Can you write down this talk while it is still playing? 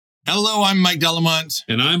Hello, I'm Mike Delamont.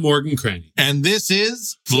 And I'm Morgan Cranny. And this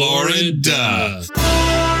is Florida.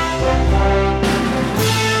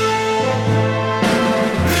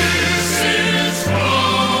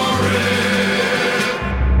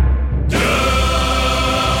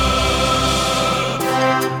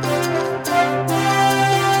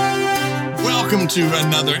 Welcome to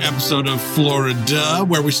another episode of Florida,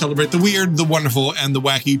 where we celebrate the weird, the wonderful, and the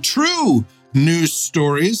wacky true news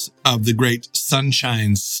stories of the great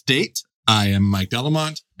Sunshine State. I am Mike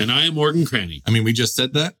Delamont. And I am Morgan Cranny. I mean, we just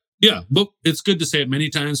said that. Yeah, but it's good to say it many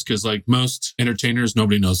times because like most entertainers,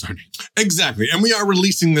 nobody knows our name. Exactly. And we are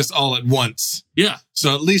releasing this all at once. Yeah.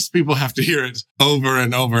 So at least people have to hear it over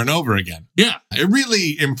and over and over again. Yeah. It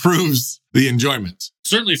really improves the enjoyment.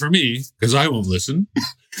 Certainly for me, because I won't listen.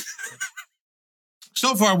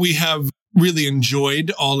 So far, we have really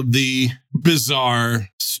enjoyed all of the bizarre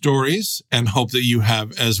stories and hope that you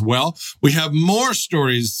have as well. We have more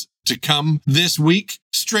stories to come this week.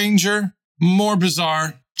 Stranger, more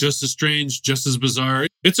bizarre. Just as strange, just as bizarre.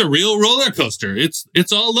 It's a real roller coaster. It's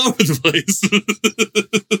all over the place.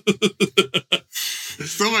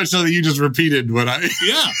 So much so that you just repeated what I...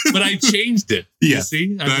 Yeah, but I changed it. Yeah, you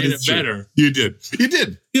see? I made it better. You did. You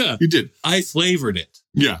did. Yeah. You did. I flavored it.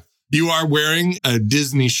 Yeah. You are wearing a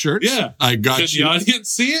Disney shirt. Yeah. I got Can you. the audience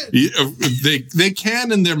see it? They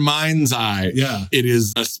can in their mind's eye. Yeah. It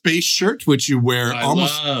is a space shirt, which you wear I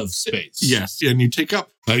almost... love space. Yes. And you take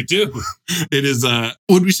up. I do. It is,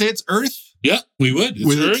 would we say it's Earth? Yeah, we would.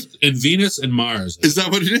 It's Earth and Venus and Mars. Is that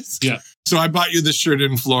what it is? Yeah. So I bought you this shirt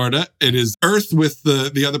in Florida. It is Earth with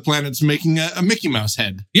the other planets making a Mickey Mouse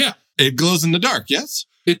head. Yeah. It glows in the dark, yes?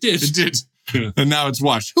 It did. It did. Yeah. And now it's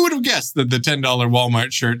washed. Who would have guessed that the $10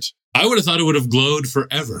 Walmart shirt... I would have thought it would have glowed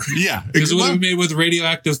forever. Yeah. Because it would have been made with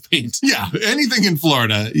radioactive paint. Yeah. Anything in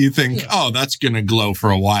Florida, you think, oh, that's going to glow for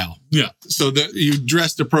a while. Yeah. So that you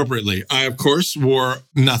dressed appropriately. I, of course, wore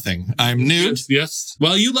nothing. I'm nude. Yes.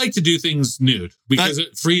 Well, you like to do things nude because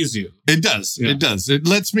it frees you. It does. Yeah. It does. It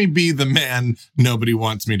lets me be the man nobody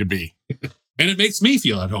wants me to be. And it makes me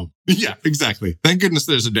feel at home. Yeah, exactly. Thank goodness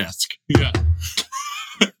there's a desk. Yeah.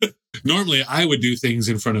 Normally, I would do things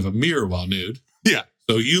in front of a mirror while nude. Yeah.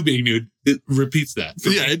 So you being nude, it repeats that.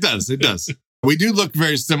 Yeah, it does. It does. We do look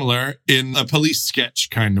very similar in a police sketch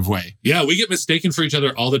kind of way. Yeah, we get mistaken for each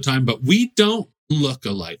other all the time, but we don't look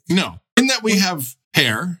alike. No. In that we have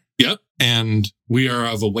hair. Yep. And we are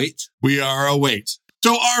of a weight. We are a weight.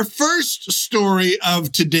 So our first story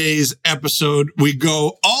of today's episode, we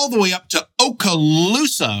go all the way up to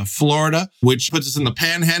Okaloosa, Florida, which puts us in the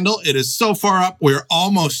Panhandle. It is so far up, we're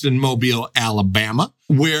almost in Mobile, Alabama,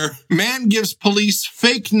 where man gives police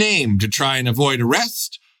fake name to try and avoid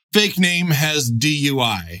arrest. Fake name has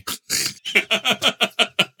DUI.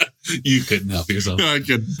 You couldn't help yourself. I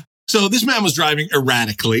could. So this man was driving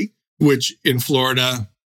erratically, which in Florida...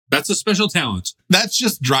 That's a special talent. That's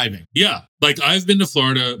just driving. Yeah. Like I've been to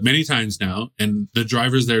Florida many times now, and the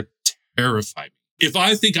drivers there terrify me. If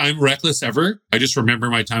I think I'm reckless ever, I just remember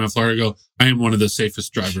my time in Florida go, I am one of the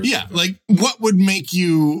safest drivers. Yeah. Like what would make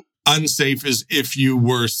you unsafe is if you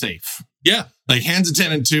were safe. Yeah. Like hands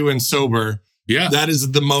attended to and sober. Yeah. That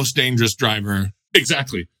is the most dangerous driver.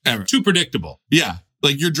 Exactly. Ever. Too predictable. Yeah.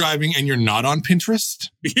 Like you're driving and you're not on Pinterest.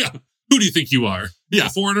 Yeah. Who do you think you are? Yeah. A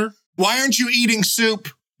foreigner? Why aren't you eating soup?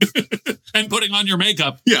 And putting on your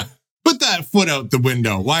makeup. Yeah. Put that foot out the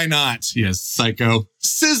window. Why not? Yes, psycho.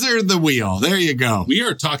 Scissor the wheel. There you go. We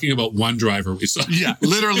are talking about one driver we saw. Yeah,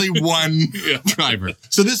 literally one driver.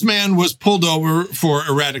 So this man was pulled over for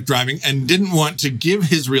erratic driving and didn't want to give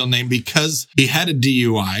his real name because he had a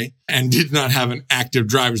DUI and did not have an active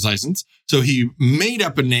driver's license. So he made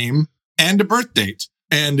up a name and a birth date.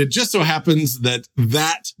 And it just so happens that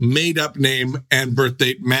that made-up name and birth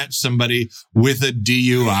date match somebody with a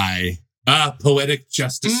DUI. Ah, poetic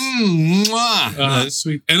justice.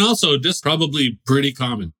 Sweet. And also, just probably pretty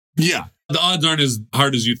common. Yeah. The odds aren't as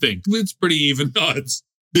hard as you think. It's pretty even odds.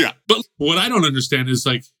 Yeah. But what I don't understand is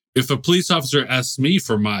like, if a police officer asks me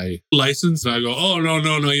for my license, and I go, oh, no,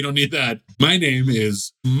 you don't need that. My name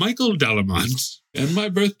is Michael Delamont, and my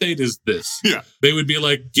birth date is this. Yeah. They would be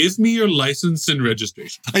like, give me your license and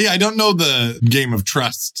registration. Yeah, I don't know the game of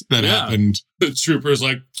trust that happened. The trooper's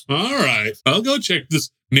like, all right, I'll go check this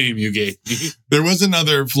name you gave me. There was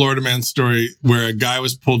another Florida man story where a guy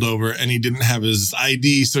was pulled over and he didn't have his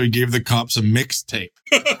ID, so he gave the cops a mixtape.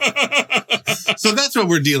 So that's what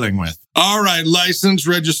we're dealing with. All right, license,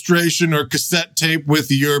 registration, or cassette tape with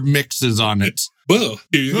your mixes on it. Well,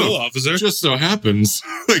 here you go, officer. Just so happens.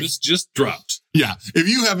 This just dropped. Yeah. If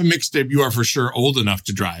you have a mixtape, you are for sure old enough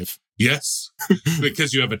to drive. Yes.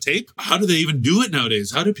 Because you have a tape. How do they even do it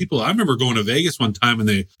nowadays? How do people, I remember going to Vegas one time and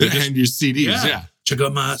they hand you CDs. Yeah. Check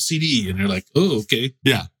out my CD. And they're like, oh, okay.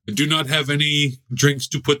 Yeah. I do not have any drinks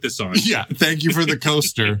to put this on. Yeah. Thank you for the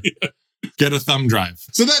coaster. Yeah. Get a thumb drive.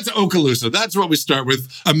 So that's Okaloosa. That's what we start with.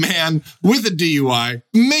 A man with a DUI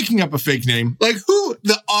making up a fake name. Like who?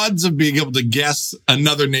 The odds of being able to guess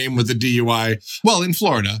another name with a DUI. Well, in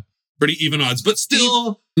Florida. Pretty even odds, but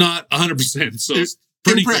still not 100%. So it's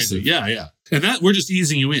pretty impressive. Crazy. Yeah. And that we're just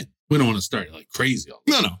easing you in. We don't want to start like crazy.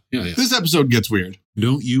 No. Yeah. This episode gets weird.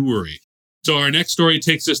 Don't you worry. So our next story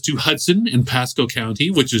takes us to Hudson in Pasco County,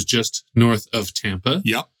 which is just north of Tampa.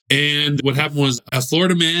 Yep. And what happened was a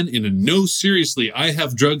Florida man in a "No, seriously, I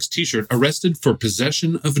have drugs" t-shirt arrested for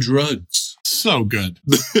possession of drugs. So good.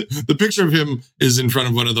 The picture of him is in front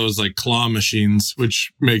of one of those like claw machines,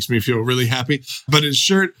 which makes me feel really happy. But his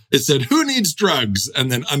shirt, it said, "Who needs drugs?"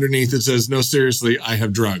 And then underneath it says, "No, seriously, I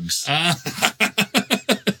have drugs."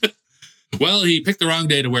 Well, he picked the wrong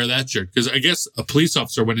day to wear that shirt because I guess a police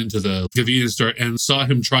officer went into the convenience store and saw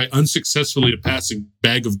him try unsuccessfully to pass a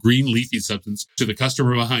bag of green leafy substance to the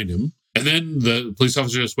customer behind him. And then the police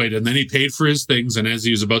officer just waited, and then he paid for his things. And as he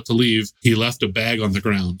was about to leave, he left a bag on the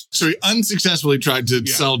ground. So he unsuccessfully tried to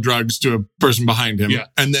sell drugs to a person behind him,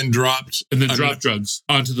 and then dropped drugs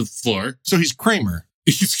onto the floor. So he's Kramer.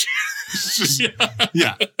 He's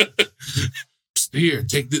yeah. Here,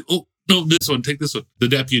 take the. Oh. No, this one, take this one. The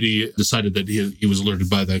deputy decided that he was alerted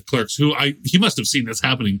by the clerks, he must have seen this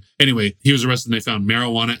happening. Anyway, he was arrested and they found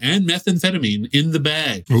marijuana and methamphetamine in the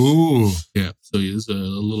bag. Ooh. Yeah, so he is a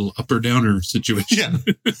little upper-downer situation. Yeah.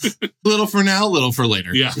 Little for now, little for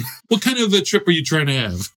later. Yeah. What kind of a trip are you trying to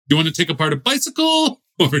have? Do you want to take apart a bicycle?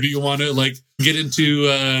 Or do you want to, get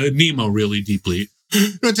into Nemo really deeply? You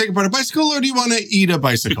want to take apart a bicycle or do you want to eat a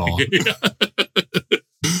bicycle? You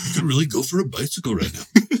can really go for a bicycle right now.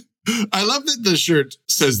 I love that the shirt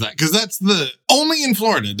says that because that's only in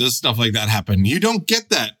Florida does stuff like that happen. You don't get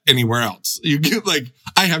that anywhere else. You get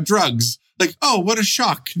I have drugs. Oh, what a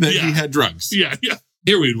shock that he had drugs. Yeah.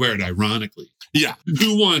 Here we'd wear it ironically. Yeah.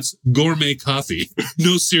 Who wants gourmet coffee?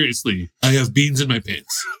 No, seriously. I have beans in my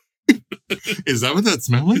pants. Is that what that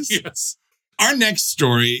smell is? Yes. Our next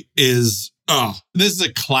story is, this is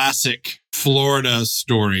a classic Florida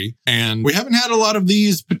story. And we haven't had a lot of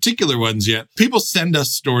these particular ones yet. People send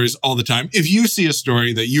us stories all the time. If you see a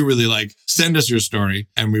story that you really like, send us your story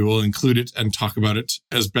and we will include it and talk about it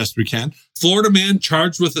as best we can. Florida man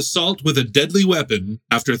charged with assault with a deadly weapon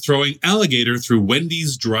after throwing alligator through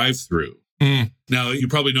Wendy's drive-thru. Now, you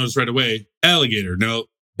probably noticed right away, alligator. Now,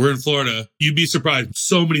 we're in Florida. You'd be surprised.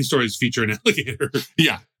 So many stories feature an alligator.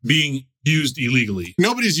 Yeah. Being used illegally.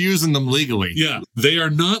 Nobody's using them legally. Yeah. They are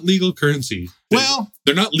not legal currency.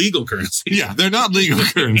 They're not legal currency. Yeah, they're not legal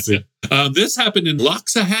currency. This happened in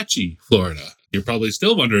Loxahatchee, Florida. You're probably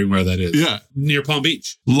still wondering where that is. Yeah. Near Palm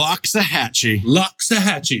Beach. Loxahatchee.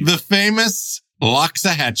 Loxahatchee. The famous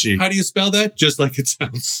Loxahatchee. How do you spell that? Just like it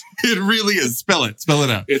sounds. It really is. Spell it. Spell it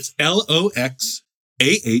out. It's Loxahatchee.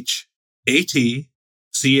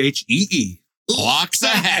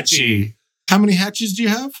 Loxahatchee. How many hatches do you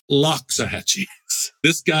have? Loxahatchees.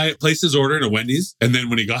 This guy placed his order in a Wendy's, and then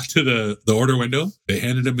when he got to the order window, they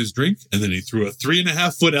handed him his drink, and then he threw a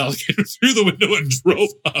 3.5-foot alligator through the window and drove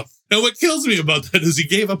off. Now, what kills me about that is he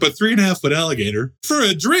gave up a 3.5-foot alligator for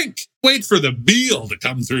a drink. Wait for the meal to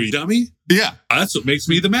come through, you dummy. Yeah. That's what makes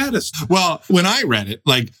me the maddest. Well, when I read it,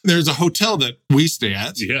 there's a hotel that we stay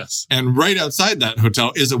at. Yes. And right outside that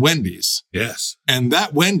hotel is a Wendy's. Yes. And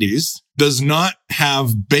that Wendy's does not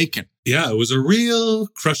have bacon. Yeah, it was a real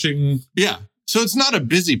crushing. Yeah. So it's not a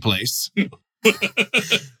busy place.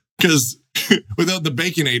 Because without the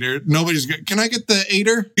Baconator, nobody's going, can I get the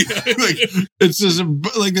Ater? Yeah. It's just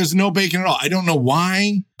there's no bacon at all. I don't know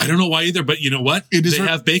why. I don't know why either, but you know what? They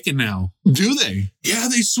have bacon now. Do they? Yeah,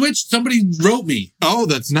 they switched. Somebody wrote me. Oh,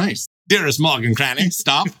 that's nice. Dearest Morgan Cranny,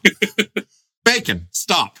 stop. Bacon,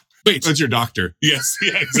 stop. Wait. That's your doctor. Yes.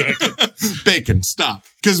 Yeah, exactly. Bacon, stop.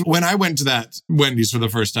 Because when I went to that Wendy's for the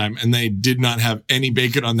first time and they did not have any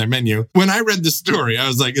bacon on their menu, when I read the story, I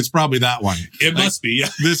was like, it's probably that one. It must be. Yeah.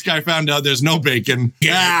 This guy found out there's no bacon.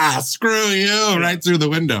 Yeah. Screw you. Yeah. Right through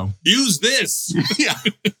the window. Use this. Yeah.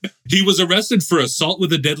 He was arrested for assault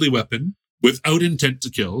with a deadly weapon without intent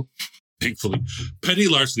to kill. Thankfully, petty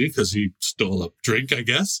larceny, because he stole a drink, I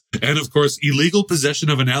guess. And of course, illegal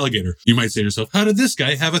possession of an alligator. You might say to yourself, how did this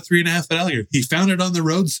guy have a 3.5-foot alligator? He found it on the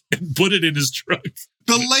roads and put it in his truck.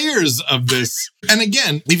 The layers of this. And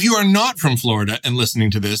again, if you are not from Florida and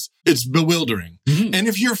listening to this, it's bewildering. And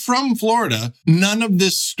if you're from Florida, none of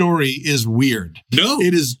this story is weird. No.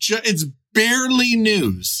 It is it's barely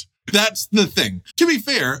news. That's the thing. To be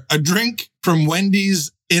fair, a drink from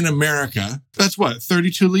Wendy's in America, that's what,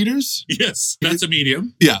 32 liters? Yes, that's a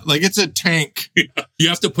medium. Yeah, like it's a tank. You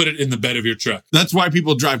have to put it in the bed of your truck. That's why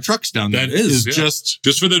people drive trucks down there. That is just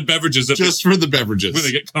for the beverages. Just for the beverages. When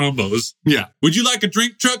they get combos. Yeah. Would you like a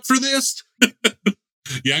drink truck for this?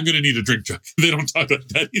 Yeah, I'm going to need a drink truck. They don't talk like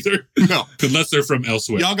that either. No. Unless they're from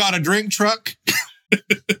elsewhere. Y'all got a drink truck?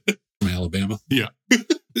 From Alabama. Yeah.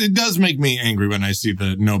 It does make me angry when I see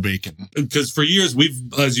the no bacon. Because for years,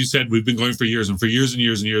 as you said, we've been going for years. And for years and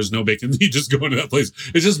years and years, no bacon. You just go into that place.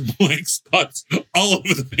 It's just blank spots all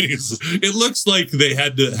over the things. It looks like they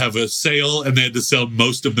had to have a sale and they had to sell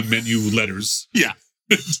most of the menu letters. Yeah.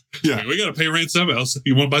 Yeah. Like, we got to pay rent somewhere else.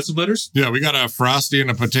 You want to buy some letters? Yeah, we got a Frosty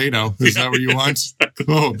and a potato. Is that what you want? Exactly.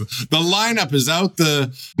 Oh, the lineup is out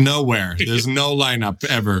the nowhere. There's no lineup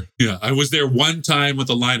ever. Yeah, I was there one time with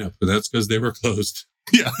the lineup, but that's because they were closed.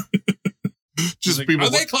 Yeah. Just like, people. Are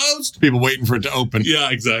they closed? People waiting for it to open.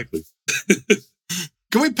 Yeah, exactly.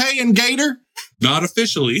 Can we pay in Gator? Not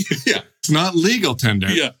officially. Yeah. It's not legal tender.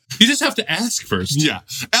 Yeah. You just have to ask first. Yeah.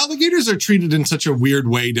 Alligators are treated in such a weird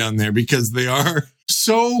way down there because they are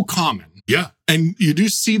so common. Yeah. And you do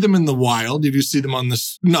see them in the wild. You do see them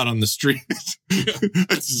not on the street. Yeah.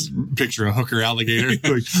 I just picture a hooker alligator.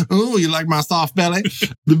 Like, oh, you like my soft belly?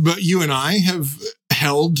 But you and I have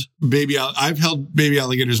I've held baby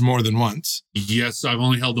alligators more than once. Yes, I've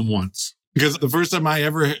only held them once. Because the first time I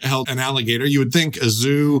ever held an alligator, you would think a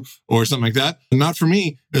zoo or something like that. Not for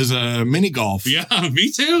me. It was a mini golf. Yeah, me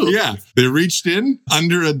too. Yeah. They reached in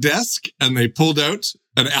under a desk and they pulled out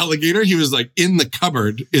an alligator. He was like in the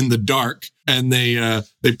cupboard in the dark. And they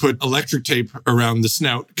put electric tape around the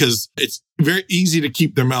snout because it's very easy to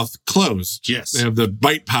keep their mouth closed. Yes. They have the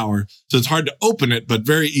bite power. So it's hard to open it, but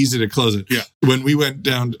very easy to close it. Yeah. When we went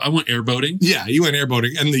down. I went airboating. Yeah, you went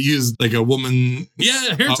airboating and they used like a woman.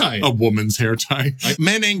 Yeah, hair tie. A woman's hair tie.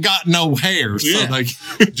 Men ain't got no hair. So yeah.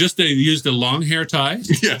 Just they used a long hair tie.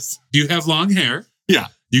 Yes. You have long hair. Yeah.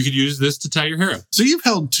 You could use this to tie your hair up. So you've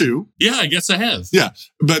held two. Yeah, I guess I have. Yeah.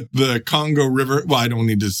 But the Congo River, well, I don't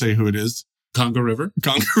need to say who it is. Congo River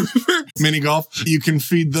mini golf. You can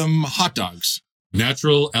feed them hot dogs.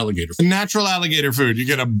 Natural alligator food. Natural alligator food. You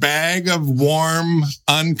get a bag of warm,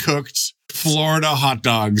 uncooked Florida hot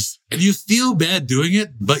dogs. And you feel bad doing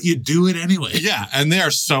it, but you do it anyway. Yeah. And they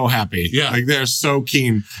are so happy. Yeah. Like they're so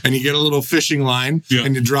keen. And you get a little fishing line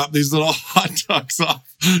and you drop these little hot dogs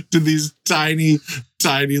off to these tiny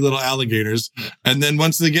little alligators. And then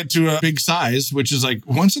once they get to a big size, which is like,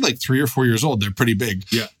 once they're like 3 or 4 years old, they're pretty big.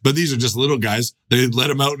 Yeah. But these are just little guys. They let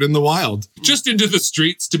them out in the wild. Just into the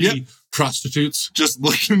streets to be prostitutes. Just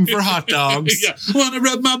looking for hot dogs. Yeah. Want to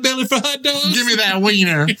rub my belly for hot dogs? Give me that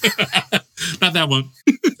wiener. Not that one.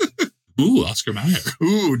 Ooh, Oscar Mayer.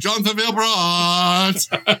 Ooh, Jonathan Vilbrot.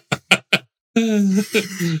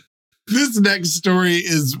 This next story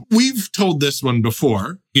is, we've told this one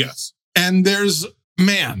before. Yes. And there's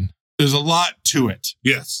a lot to it.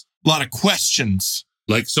 Yes. A lot of questions.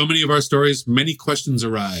 Like so many of our stories, many questions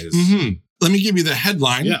arise. Mm-hmm. Let me give you the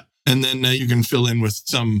headline. Yeah. And then you can fill in with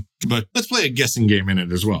some, but let's play a guessing game in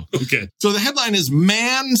it as well. Okay. So the headline is,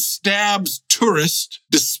 man stabs tourist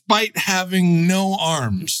despite having no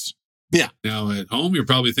arms. Yeah. Now at home, you're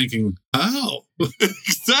probably thinking, how?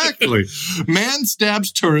 Exactly. Man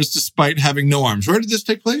stabs tourist despite having no arms. Where did this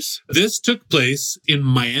take place? This took place in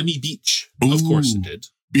Miami Beach. Ooh, of course it did.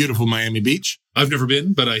 Beautiful Miami Beach. I've never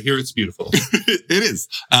been, but I hear it's beautiful. It is.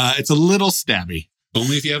 It's a little stabby.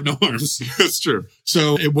 Only if you have no arms. That's true.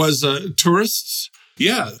 So it was tourists.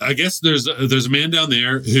 Yeah, I guess there's a man down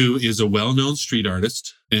there who is a well-known street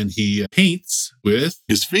artist, and he paints with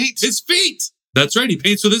his feet. His feet. That's right. He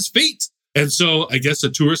paints with his feet. And so I guess a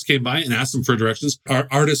tourist came by and asked him for directions. Our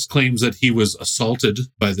artist claims that he was assaulted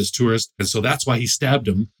by this tourist. And so that's why he stabbed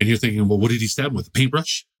him. And you're thinking, well, what did he stab him with? A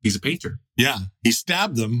paintbrush? He's a painter. Yeah. He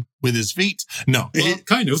stabbed them with his feet. No. Well,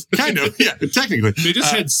 kind of. Kind of. Yeah, technically. They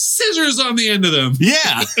just had scissors on the end of them.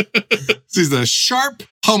 Yeah. He's a sharp,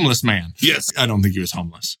 homeless man. Yes. I don't think he was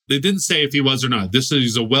homeless. They didn't say if he was or not.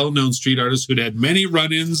 He's a well-known street artist who'd had many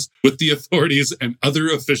run-ins with the authorities and other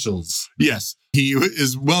officials. Yes. He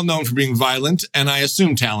is well known for being violent and I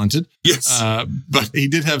assume talented. Yes. But he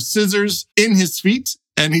did have scissors in his feet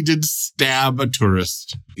and he did stab a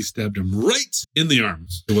tourist. He stabbed him right in the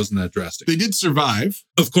arms. It wasn't that drastic. They did survive.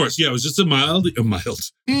 Of course. Yeah, it was just a mild.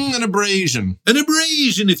 An abrasion. An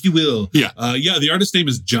abrasion, if you will. Yeah. The artist's name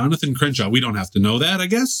is Jonathan Crenshaw. We don't have to know that, I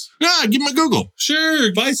guess. Yeah, give him a Google.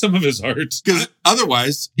 Sure, buy some of his art. Because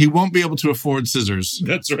otherwise, he won't be able to afford scissors.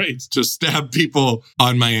 That's right. To stab people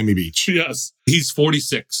on Miami Beach. Yes. He's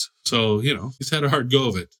 46. So, he's had a hard go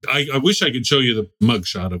of it. I wish I could show you the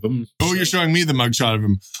mugshot of him. Oh, you're showing me the mugshot of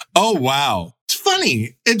him. Oh, wow. It's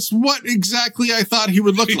funny. It's what exactly I thought he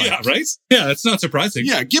would look like. Yeah, right? Yeah, that's not surprising.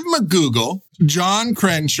 Yeah, give him a Google. John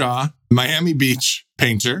Crenshaw, Miami Beach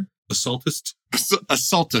painter. Assaultist?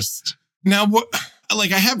 Assaultist. Now, what,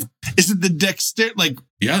 is it the dexterity?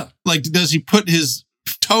 Yeah. Does he put his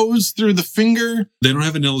toes through the finger? They don't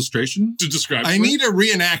have an illustration to describe it. I need a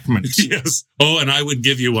reenactment. Yes. Oh, and I would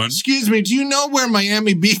give you one. Excuse me, do you know where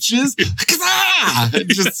Miami Beach is?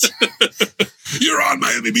 You're on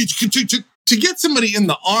Miami Beach. To get somebody in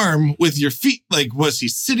the arm with your feet, was he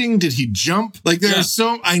sitting? Did he jump?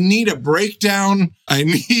 I need a breakdown.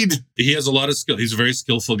 He has a lot of skill. He's a very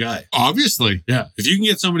skillful guy. Obviously. Yeah. If you can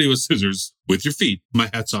get somebody with scissors with your feet, my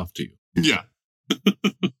hat's off to you. Yeah.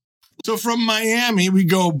 So from Miami, we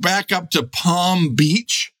go back up to Palm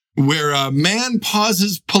Beach, where a man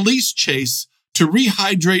pauses police chase to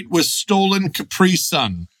rehydrate with stolen Capri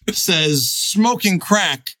Sun. Says smoking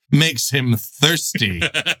crack makes him thirsty.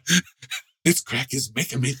 This crack is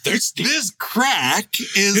making me thirsty. This crack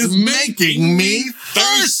is making me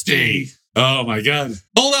thirsty. Oh, my God.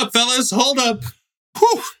 Hold up, fellas. Hold up.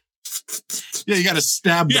 Whew. Yeah, you got to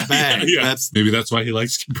stab the bag. Yeah. Maybe that's why he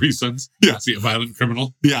likes Capri Suns. Yeah. Is he a violent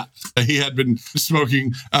criminal? Yeah. He had been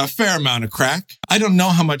smoking a fair amount of crack. I don't know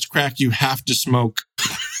how much crack you have to smoke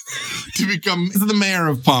to become the mayor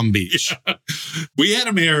of Palm Beach. Yeah. We had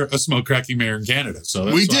a smoke cracking mayor in Canada. So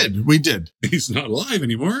that's We did. He's not alive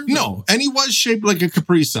anymore. No. And he was shaped like a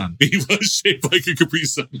Capri Sun. He was shaped like a Capri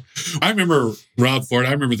Sun. I remember Rob Ford.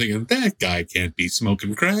 I remember thinking, that guy can't be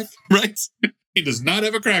smoking crack. Right? He does not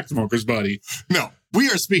have a crack smoker's body. No, we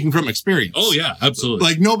are speaking from experience. Oh, yeah,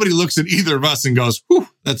 absolutely. Nobody looks at either of us and goes, whew,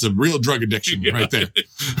 that's a real drug addiction right there.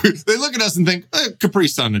 They look at us and think, Capri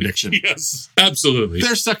Sun addiction. Yes, absolutely.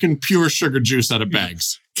 They're sucking pure sugar juice out of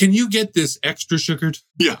bags. Can you get this extra sugared?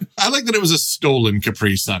 Yeah. I like that it was a stolen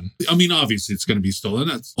Capri Sun. I mean, obviously it's going to be stolen.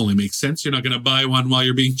 That only makes sense. You're not going to buy one while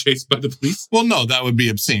you're being chased by the police. Well, no, that would be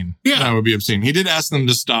obscene. Yeah. That would be obscene. He did ask them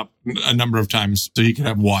to stop a number of times so he could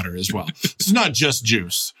have water as well. It's not just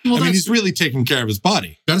juice. Well, he's really taking care of his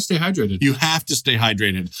body. Got to stay hydrated. You have to stay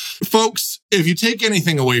hydrated. Folks, if you take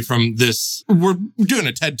anything away from this, we're doing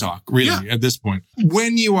a TED Talk, really, at this point.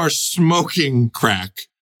 When you are smoking crack,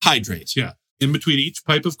 hydrate. Yeah. In between each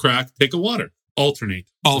pipe of crack, take a water. Alternate.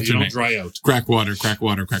 So you don't dry out. Crack water, crack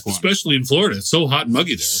water, crack water. Especially in Florida. It's so hot and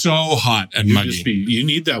muggy there. So hot and muggy. You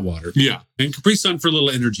need that water. Yeah. And Capri Sun for a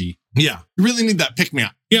little energy. Yeah. You really need that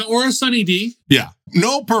pick-me-up. Yeah, or a Sunny D. Yeah.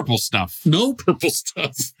 No purple stuff. No purple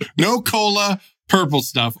stuff. No cola, purple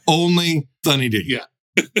stuff. Only Sunny D. Yeah.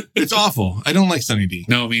 It's awful. I don't like Sunny D.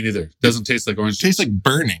 No, me neither. Doesn't taste like orange. It tastes like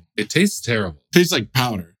burning. It tastes terrible. It tastes like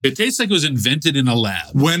powder. It tastes like it was invented in a lab.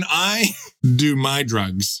 When I do my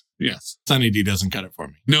drugs, yes, Sunny D doesn't cut it for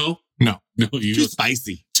me. No. Too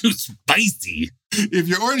spicy. Too spicy. If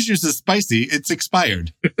your orange juice is spicy, it's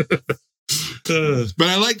expired. But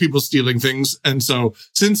I like people stealing things. And so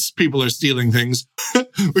since people are stealing things,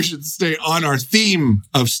 we should stay on our theme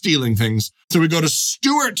of stealing things. So we go to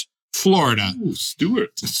Stuart, Florida. Ooh,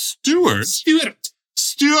 Stuart,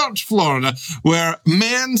 Florida, where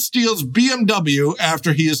man steals BMW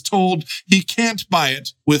after he is told he can't buy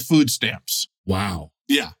it with food stamps. Wow.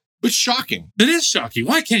 Yeah. It's shocking. It is shocking.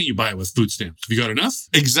 Why can't you buy it with food stamps? Have you got enough?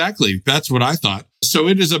 Exactly. That's what I thought. So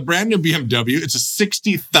it is a brand new BMW. It's a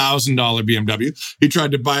 $60,000 BMW. He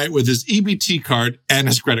tried to buy it with his EBT card and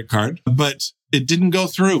his credit card, but it didn't go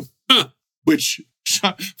through. Huh. Which,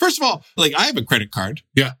 first of all, I have a credit card.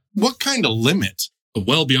 Yeah. What kind of limit?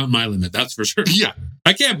 Well beyond my limit, that's for sure. Yeah.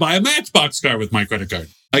 I can't buy a Matchbox car with my credit card.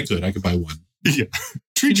 I could buy one. Yeah.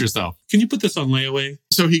 Treat yourself. Can you put this on layaway?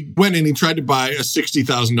 So he went in, he tried to buy a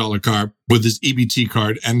 $60,000 car with his EBT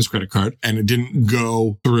card and his credit card, and it didn't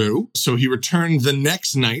go through. So he returned the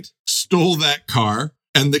next night, stole that car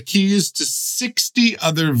and the keys to 60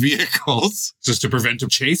 other vehicles. Just to prevent a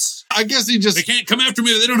chase? I guess he just... They can't come after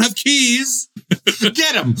me. They don't have keys.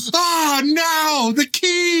 Get him. Oh, no, the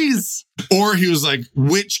keys. Or he was like,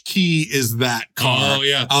 which key is that car? Oh,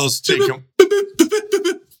 yeah. I'll take them.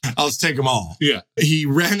 I'll take them all. Yeah. He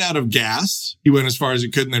ran out of gas. He went as far as he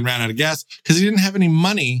could and then ran out of gas because he didn't have any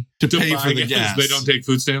money to pay for the gas. They don't take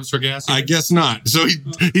food stamps for gas? I guess not. So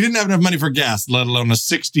he didn't have enough money for gas, let alone a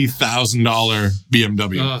 $60,000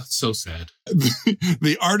 BMW. Oh, so sad.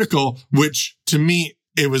 The article, which to me,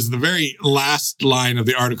 it was the very last line of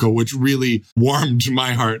the article, which really warmed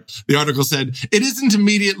my heart. The article said, "It isn't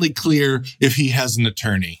immediately clear if he has an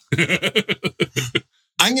attorney."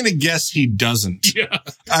 I'm going to guess he doesn't. Yeah.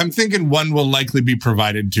 I'm thinking one will likely be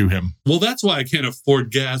provided to him. Well, that's why I can't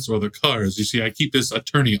afford gas or the cars. You see, I keep this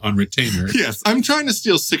attorney on retainer. Yes, I'm trying to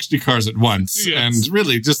steal 60 cars at once. Yes. And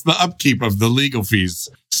really, just the upkeep of the legal fees,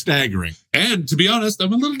 staggering. And to be honest,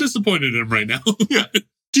 I'm a little disappointed in him right now. Yeah.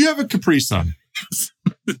 Do you have a Capri Sun?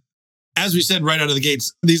 As we said right out of the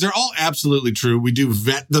gates, these are all absolutely true. We do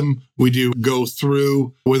vet them. We do go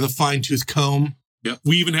through with a fine-tooth comb. Yeah.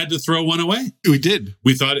 We even had to throw one away. We did.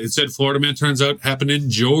 We thought it said Florida man, turns out happened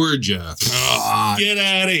in Georgia. Oh, Get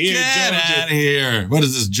out of here, get Georgia. out of here. What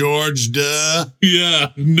is this, George? Duh.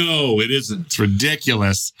 Yeah, no, it isn't. It's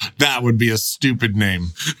ridiculous. That would be a stupid name.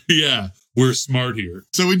 Yeah, we're smart here.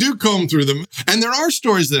 So we do comb through them. And there are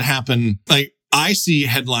stories that happen, like I see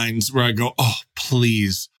headlines where I go, oh,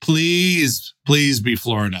 please, please, please be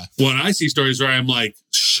Florida. When I see stories where I'm like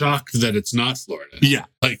shocked that it's not Florida. Yeah.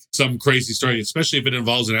 Like some crazy story, especially if it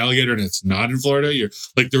involves an alligator and it's not in Florida. You're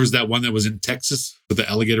like, there was that one that was in Texas with the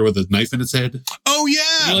alligator with a knife in its head. Oh, And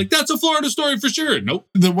yeah. you're like, that's a Florida story for sure. Nope.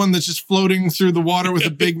 The one that's just floating through the water with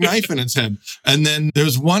a big knife in its head. And then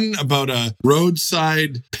there's one about a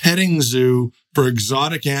roadside petting zoo for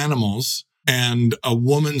exotic animals. And a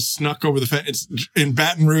woman snuck over the fence. It's in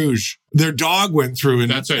Baton Rouge. Their dog went through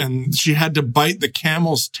That's right. and she had to bite the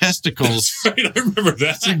camel's testicles That's right. I remember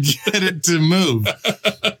that. to get it to move.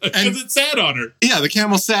 Because it sat on her. Yeah, the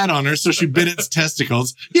camel sat on her, so she bit its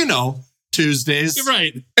testicles. You know, Tuesdays. You're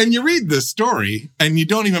right. And you read this story, and you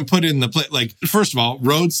don't even put in the like. First of all,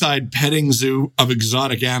 roadside petting zoo of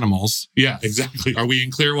exotic animals. Yeah, exactly. Are we in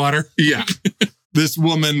Clearwater? Yeah. This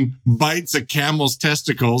woman bites a camel's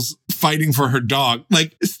testicles fighting for her dog.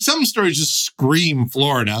 Like, some stories just scream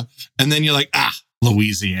Florida, and then you're like,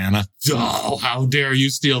 Louisiana. Oh, how dare you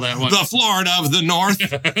steal that one? The Florida of the North.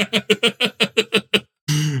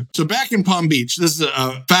 So back in Palm Beach, this is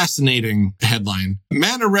a fascinating headline.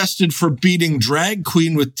 Man arrested for beating drag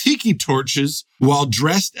queen with tiki torches while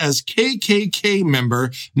dressed as KKK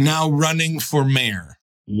member, now running for mayor.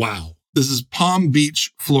 Wow. This is Palm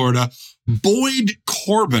Beach, Florida. Boyd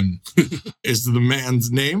Corbin is the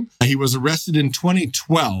man's name. He was arrested in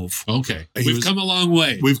 2012. Okay. We've come a long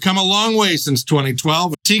way. We've come a long way since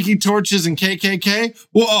 2012. Tiki torches and KKK.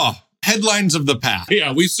 Whoa. Headlines of the past.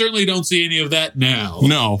 Yeah, we certainly don't see any of that now.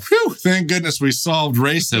 No. Phew, thank goodness we solved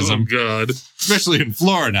racism. Oh, God. Especially in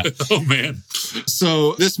Florida. Oh, man.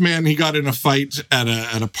 So this man, he got in a fight at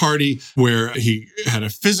a party where he had a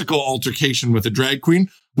physical altercation with a drag queen,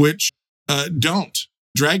 which don't.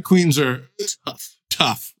 Drag queens are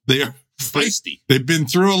tough. They are Feisty. They've been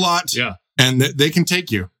through a lot. Yeah. And they can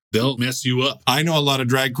take you. They'll mess you up. I know a lot of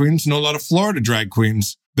drag queens, know a lot of Florida drag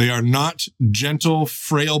queens. They are not gentle,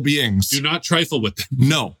 frail beings. Do not trifle with them.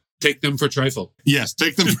 No. Take them for trifle. Yes,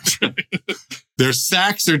 take them for trifle. Their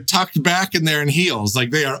sacks are tucked back and they're in heels.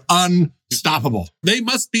 Like, they are unstoppable. They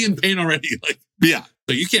must be in pain already. Like, Yeah.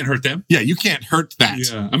 so you can't hurt them. Yeah, you can't hurt that.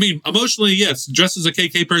 Yeah. I mean, emotionally, yes. Dressed as a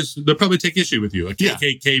KK person, they'll probably take issue with you. A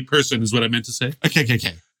KKK person is what I meant to say. A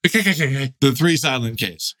KKK. A KKK. The 3 silent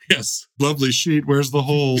Ks. Yes. Lovely sheet. Where's the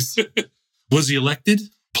holes? Was he elected?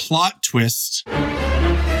 Plot twist.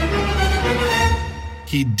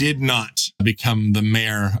 He did not become the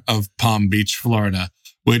mayor of Palm Beach, Florida,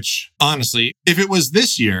 which, honestly, if it was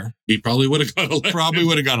this year, He probably would have got elected. probably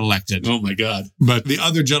would have got elected. Oh, my God. But the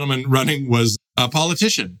other gentleman running was a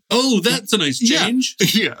politician. Oh, that's a nice change.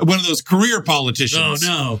 Yeah, one of those career politicians. Oh,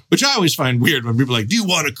 no. Which I always find weird when people are like, do you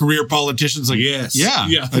want a career politician? It's like, Yes. yeah.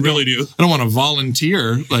 Yeah, I really do. I don't want to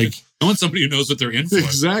volunteer. Like, I want somebody who knows what they're in for.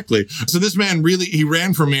 exactly. So this man he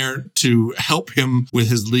ran for mayor to help him with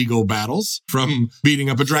his legal battles from beating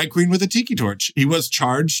up a drag queen with a tiki torch. He was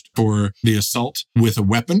charged for the assault with a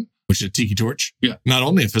weapon, which is a tiki torch. Yeah. Not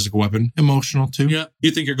only a physical weapon, emotional too. Yeah. You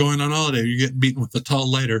think you're going on holiday. You're getting beaten with a tall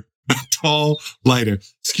lighter. Tall lighter.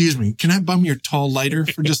 Excuse me. Can I bum your tall lighter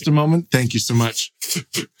for just a moment? Thank you so much.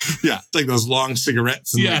 Yeah. It's like those long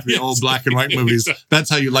cigarettes in like the old black and white movies. That's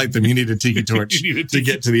how you light them. You need a tiki torch to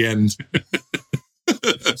get to the end.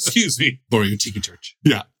 Excuse me. Borrow your tiki torch.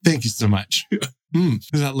 Yeah. Thank you so much. Is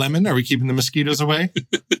that lemon? Are we keeping the mosquitoes away?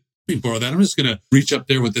 Let me borrow that. I'm just going to reach up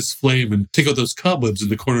there with this flame and take out those cobwebs in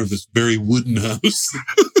the corner of this very wooden house.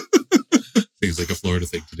 Seems like a Florida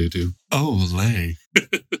thing to do, too. Oh, lay.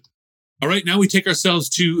 All right, now we take ourselves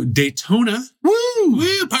to Daytona. Woo!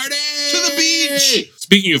 Woo, party! To the beach!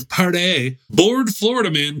 Speaking of party, bored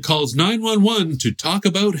Florida man calls 911 to talk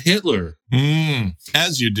about Hitler.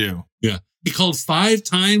 As you do. Yeah. He called 5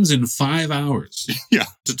 times in 5 hours. Yeah.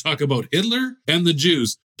 To talk about Hitler and the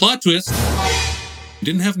Jews. Plot twist.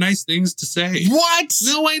 Didn't have nice things to say. What?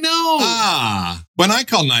 No, I know. When I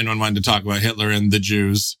call 911 to talk about Hitler and the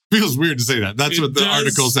Jews, feels weird to say that. That's what the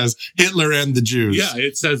article says. Hitler and the Jews. Yeah,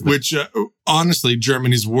 it says that. Which, honestly,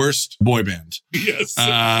 Germany's worst boy band. Yes.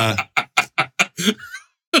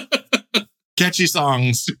 Catchy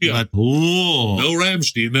songs, yeah. but ooh. No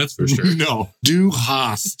Rammstein, that's for sure. No, du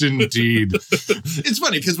hast indeed. It's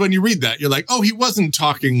funny because when you read that, you're like, oh, he wasn't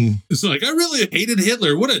talking. It's like, I really hated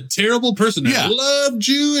Hitler. What a terrible person. Yeah. I love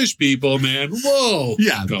Jewish people, man. Whoa.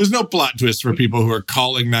 Yeah, there's no plot twist for people who are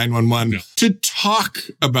calling 911 to talk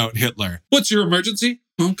about Hitler. What's your emergency?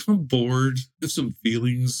 I'm bored. I have some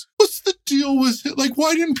feelings. What's the deal with it? Like,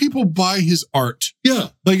 why didn't people buy his art? Yeah.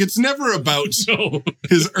 Like, it's never about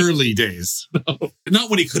his early days. No.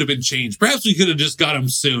 Not when he could have been changed. Perhaps we could have just got him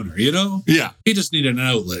sooner, you know? Yeah. He just needed an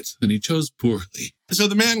outlet, and he chose poorly. So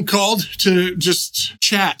the man called to just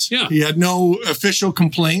chat. Yeah. He had no official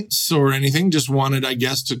complaints or anything, just wanted, I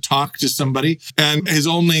guess, to talk to somebody. And his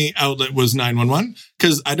only outlet was 911,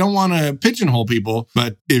 because I don't want to pigeonhole people,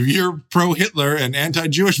 but if you're pro-Hitler and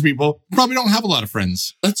anti-Jewish people, you probably don't have a lot of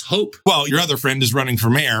friends. Let's hope. Well, your other friend is running for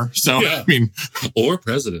mayor, so, I mean. Or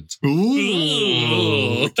president.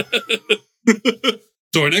 Ooh.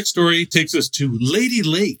 So our next story takes us to Lady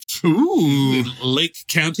Lake. Ooh. In Lake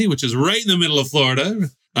County, which is right in the middle of Florida.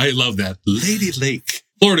 I love that. Lady Lake.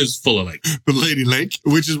 Florida's full of lakes. The Lady Lake,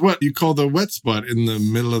 which is what you call the wet spot in the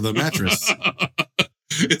middle of the mattress.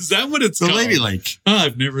 Is that what it's called? The Lady Lake. Oh,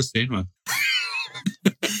 I've never seen one.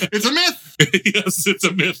 It's a myth. Yes, it's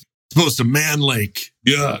a myth. It's supposed to Man Lake.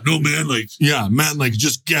 Yeah, no Man Lake. Yeah, Man Lake,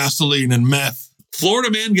 just gasoline and meth.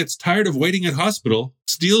 Florida man gets tired of waiting at hospital,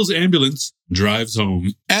 steals ambulance, drives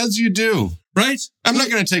home. As you do. Right? I'm not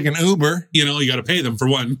going to take an Uber. You know, you got to pay them for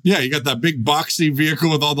one. Yeah, you got that big boxy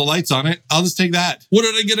vehicle with all the lights on it. I'll just take that. What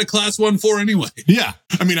did I get a class 1 for anyway? Yeah.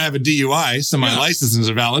 I mean, I have a DUI, so my license is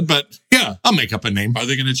valid, but yeah, I'll make up a name. Are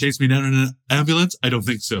they going to chase me down in an ambulance? I don't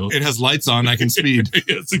think so. It has lights on. I can speed.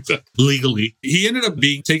 Yes, exactly. Legally. He ended up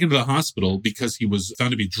being taken to the hospital because he was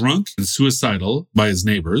found to be drunk and suicidal by his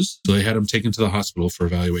neighbors. So they had him taken to the hospital for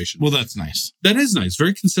evaluation. Well, that's nice. That is nice.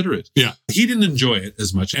 Very considerate. Yeah. He didn't enjoy it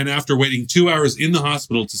as much. And after waiting 2 hours in the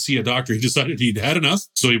hospital to see a doctor, he decided he'd had enough.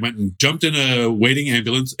 So he went and jumped in a waiting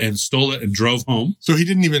ambulance and stole it and drove home. So he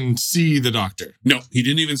didn't even see the doctor? No, he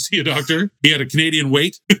didn't even see a doctor. He had a Canadian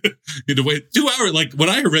wait. He had to wait 2 hours. Like when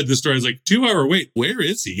I read this story, I was like, 2 hour wait. Where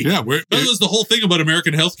is he? Yeah. That was the whole thing about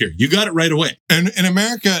American healthcare. You got it right away. And in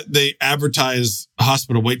America, they advertise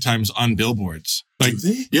hospital wait times on billboards. Like,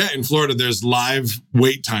 do they? Yeah, in Florida, there's live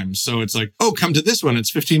wait times. So it's like, oh, come to this one.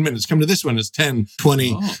 It's 15 minutes. Come to this one. It's 10,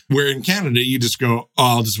 20. Oh. Where in Canada, you just go,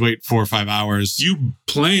 oh, I'll just wait 4 or 5 hours. You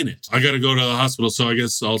plan it. I got to go to the hospital, so I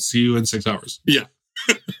guess I'll see you in 6 hours. Yeah.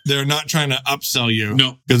 They're not trying to upsell you.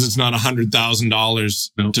 No. Because it's not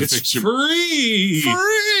 $100,000 to fix your... Free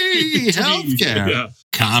healthcare. Yeah.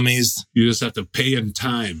 Commies. You just have to pay in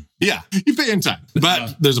time. Yeah, you pay in time.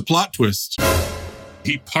 But there's a plot twist.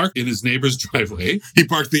 He parked in his neighbor's driveway. He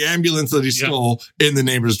parked the ambulance that he stole in the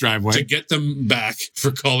neighbor's driveway. To get them back for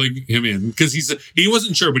calling him in. Because he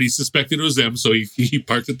wasn't sure, but he suspected it was them. So he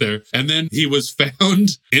parked it there. And then he was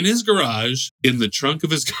found in his garage in the trunk of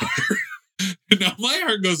his car. Now, my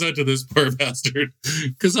heart goes out to this poor bastard.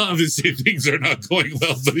 Because obviously things are not going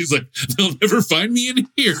well. But he's like, they'll never find me in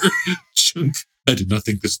here. Chunk. I did not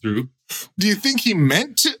think this through. Do you think he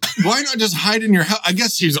meant to? Why not just hide in your house? I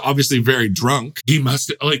guess he's obviously very drunk. He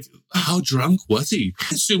must, how drunk was he?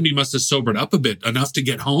 I assumed he must have sobered up a bit, enough to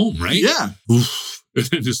get home, right? Yeah. Oof. And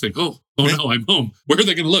then just think, no, I'm home. Where are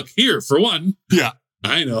they going to look? Here, for one. Yeah.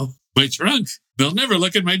 I know. My trunk. They'll never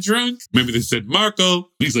look at my trunk. Maybe they said Marco.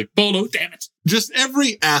 He's like, Polo, damn it. Just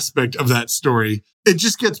every aspect of that story, it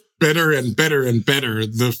just gets better and better and better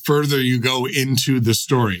the further you go into the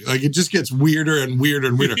story. Like, it just gets weirder and weirder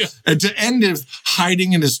and weirder. Yeah. And to end with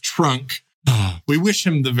hiding in his trunk, we wish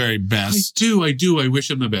him the very best. I do. I wish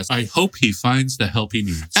him the best. I hope he finds the help he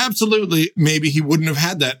needs. Absolutely. Maybe he wouldn't have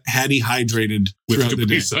had that had he hydrated throughout the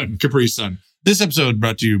day. Capri Sun. This episode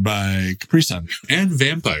brought to you by Capri Sun. And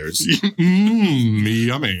vampires.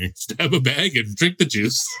 Yummy. Stab a bag and drink the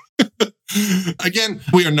juice. Again,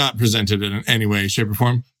 we are not presented in any way, shape, or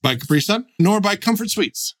form by Capri Sun, nor by Comfort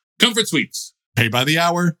Sweets. Comfort Sweets. Pay by the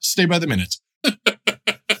hour, stay by the minute.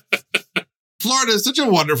 Florida is such a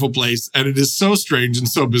wonderful place, and it is so strange and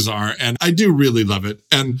so bizarre, and I do really love it.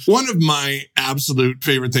 And one of my absolute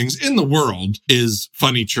favorite things in the world is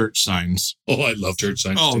funny church signs. Oh, I love church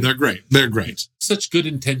signs. Oh, they're great. They're great. Such good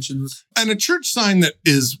intentions. And a church sign that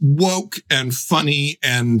is woke and funny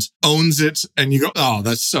and owns it, and you go, oh,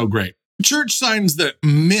 that's so great. Church signs that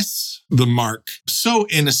miss the mark so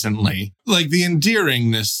innocently, like the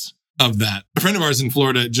endearingness of that. A friend of ours in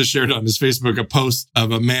Florida just shared on his Facebook a post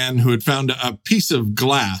of a man who had found a piece of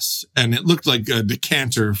glass, and it looked like a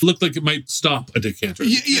decanter. Looked like it might stop a decanter.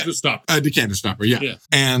 Yeah. Stop. A decanter stopper, yeah.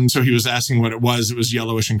 And so he was asking what it was. It was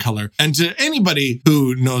yellowish in color. And to anybody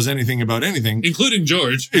who knows anything about anything, including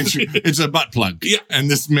George, it's a butt plug. Yeah. And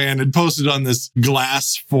this man had posted on this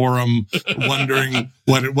glass forum wondering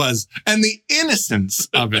what it was. And the innocence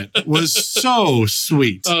of it was so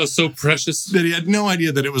sweet. Oh, so precious. That he had no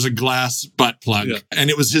idea that it was a glass butt plug. Yeah. And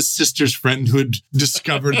it was his sister's friend who had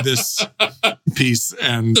discovered this piece.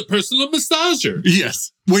 And the personal massager.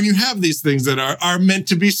 Yes. When you have these things that are meant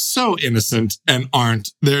to be so innocent and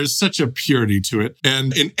aren't, there's such a purity to it.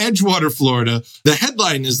 And in Edgewater, Florida, the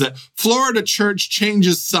headline is that Florida church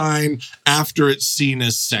changes sign after it's seen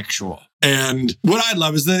as sexual. And what I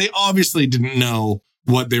love is that they obviously didn't know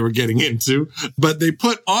what they were getting into, but they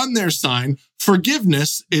put on their sign,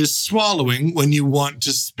 forgiveness is swallowing when you want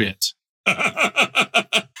to spit.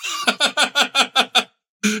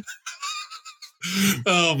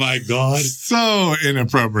 Oh my God. So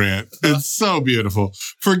inappropriate. It's so beautiful.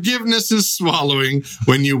 Forgiveness is swallowing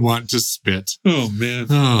when you want to spit. Oh man.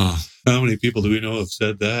 Oh. How many people do we know have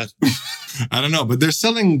said that? I don't know, but they're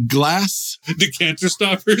selling glass decanter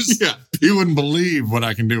stoppers. Yeah. You wouldn't believe what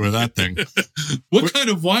I can do with that thing. What kind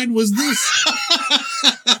of wine was this?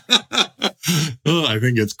 Oh, I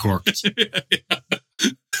think it's corked.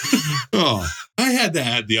 Oh, I had to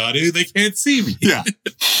add the audio. They can't see me. Yeah.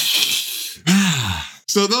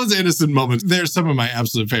 So those innocent moments, they're some of my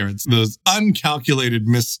absolute favorites. Those uncalculated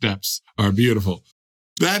missteps are beautiful.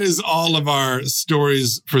 That is all of our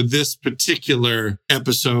stories for this particular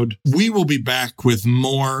episode. We will be back with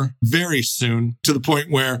more very soon, to the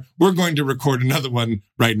point where we're going to record another one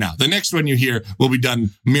right now. The next one you hear will be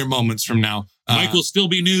done mere moments from now. Mike will still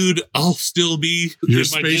be nude. I'll still be your in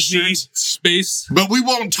my Disney space. But we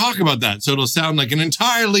won't talk about that, so it'll sound like an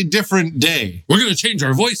entirely different day. We're going to change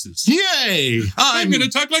our voices. Yay! I'm going to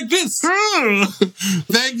talk like this.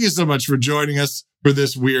 Thank you so much for joining us for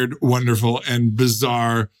this weird, wonderful, and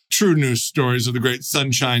bizarre true news stories of the great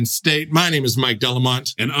Sunshine State. My name is Mike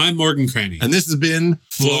Delamont. And I'm Morgan Cranny. And this has been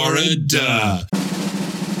Florida.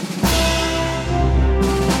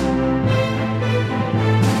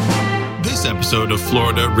 This episode of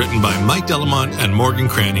Florida, written by Mike Delamont and Morgan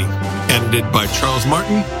Cranny, edited by Charles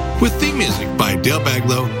Martin, with theme music by Dale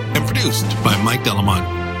Baglow, and produced by Mike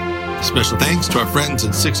Delamont. Special thanks to our friends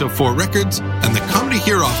at 604 Records and the Comedy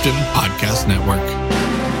Here Often Podcast Network.